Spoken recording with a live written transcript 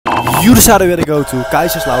You decided where to go to,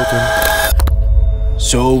 Kaiserslautern.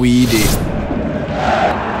 So we did.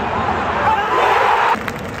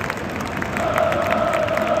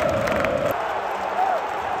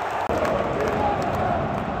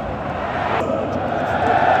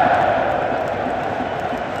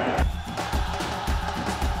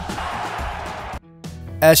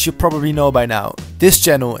 As you probably know by now, this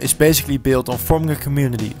channel is basically built on forming a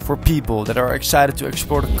community for people that are excited to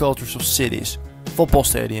explore the cultures of cities, football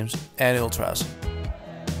stadiums and ultras.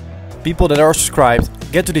 People that are subscribed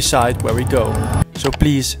get to decide where we go, so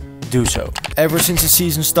please do so. Ever since the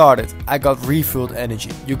season started, I got refilled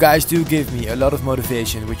energy. You guys do give me a lot of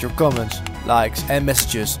motivation with your comments, likes and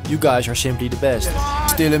messages. You guys are simply the best. It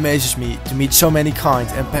still amazes me to meet so many kind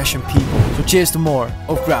and passionate people, so cheers to more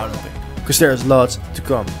of ground hopping, because there is lots to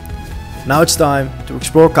come. Now it's time to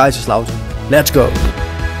explore Kaiserslautern. Let's go!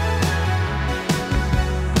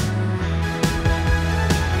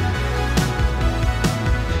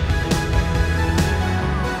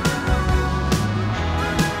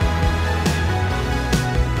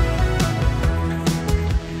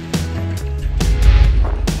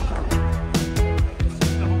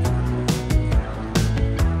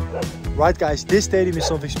 Right guys, this stadium is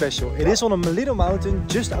something special. It is on a little mountain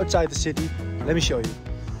just outside the city. Let me show you.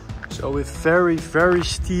 So with very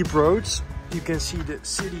steep roads, you can see the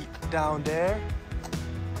city down there.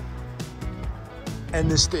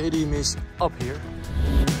 And the stadium is up here.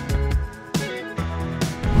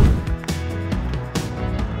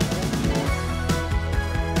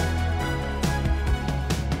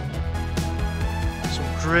 Some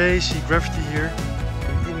crazy graffiti here.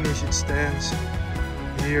 In English it stands: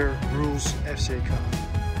 "Here rules FCK."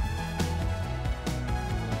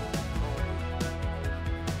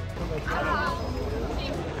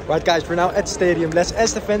 Right guys, we're now at the stadium. Let's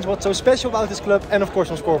ask the fans what's so special about this club and of course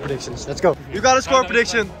some score predictions. Let's go. You got a score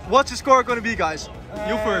prediction. What's the score going to be, guys?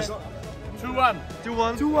 You first. 2-1.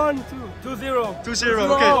 2-1. 2-1. 2-0. 2-0.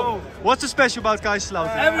 Okay. What's so special about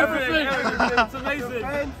Kaiserslautern? Everything. It's amazing.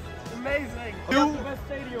 Amazing. We have the best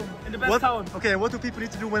stadium in the best town. Okay, what do people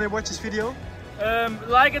need to do when they watch this video?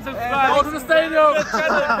 Like and subscribe. Go to the stadium.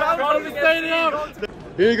 Go to the stadium.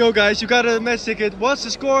 Here you go, guys. You got a match ticket. What's the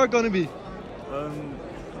score going to be?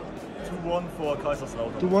 2-1 for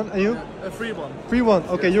Kaiserslautern. 2-1, and you? 3-1. 3-1.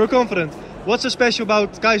 Okay, you're confident. What's so special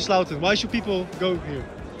about Kaiserslautern? Why should people go here?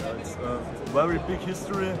 It's a very big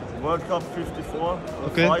history. World Cup 54.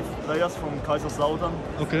 Okay. 5 players from Kaiserslautern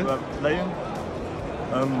Okay. were playing.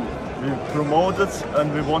 We promoted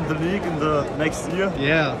and we won the league in the next year.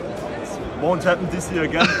 Yeah. It won't happen this year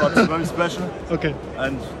again, but it's very special. Okay.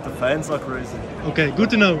 And the fans are crazy. Okay, good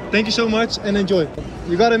to know. Thank you so much and enjoy.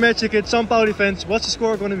 You got a match ticket, Pauli fans. What's the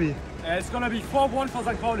score going to be? It's gonna be 4-1 for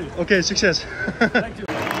Pauli. Okay, success. Thank you.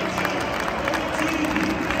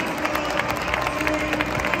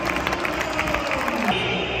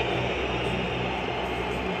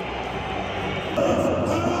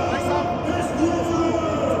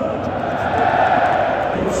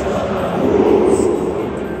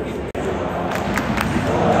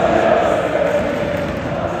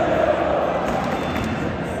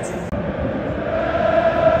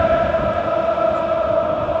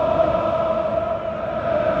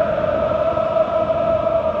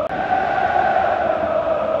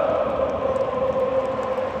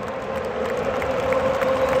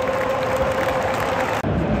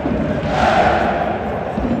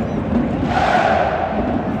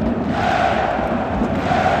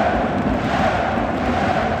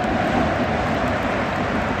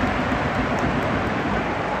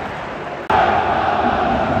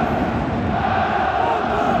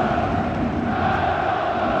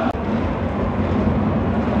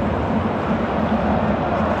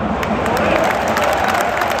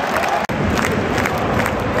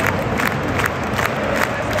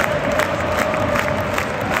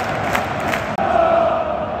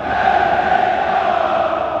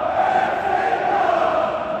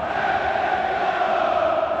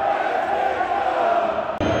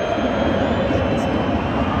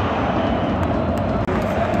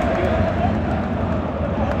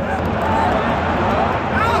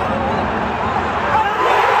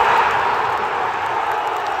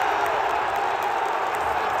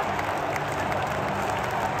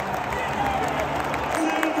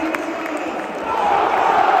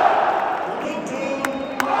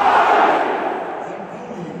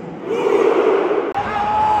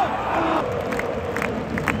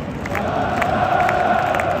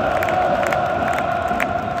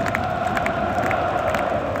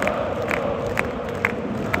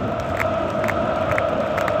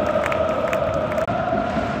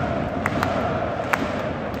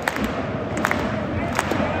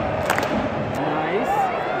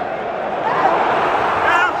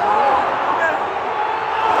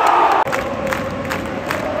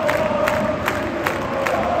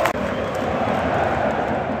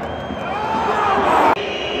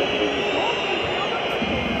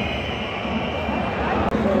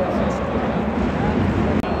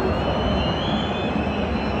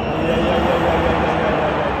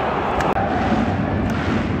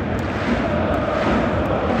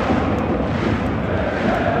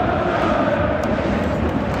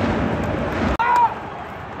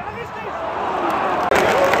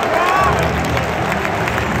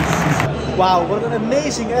 Wow, what an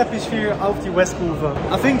amazing atmosphere of the Westkurve.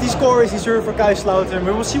 I think the score is deserved for Kaiserslautern.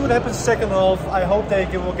 We will see what happens in the second half. I hope they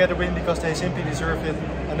will get a win because they simply deserve it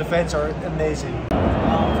and the fans are amazing.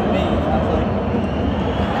 For me,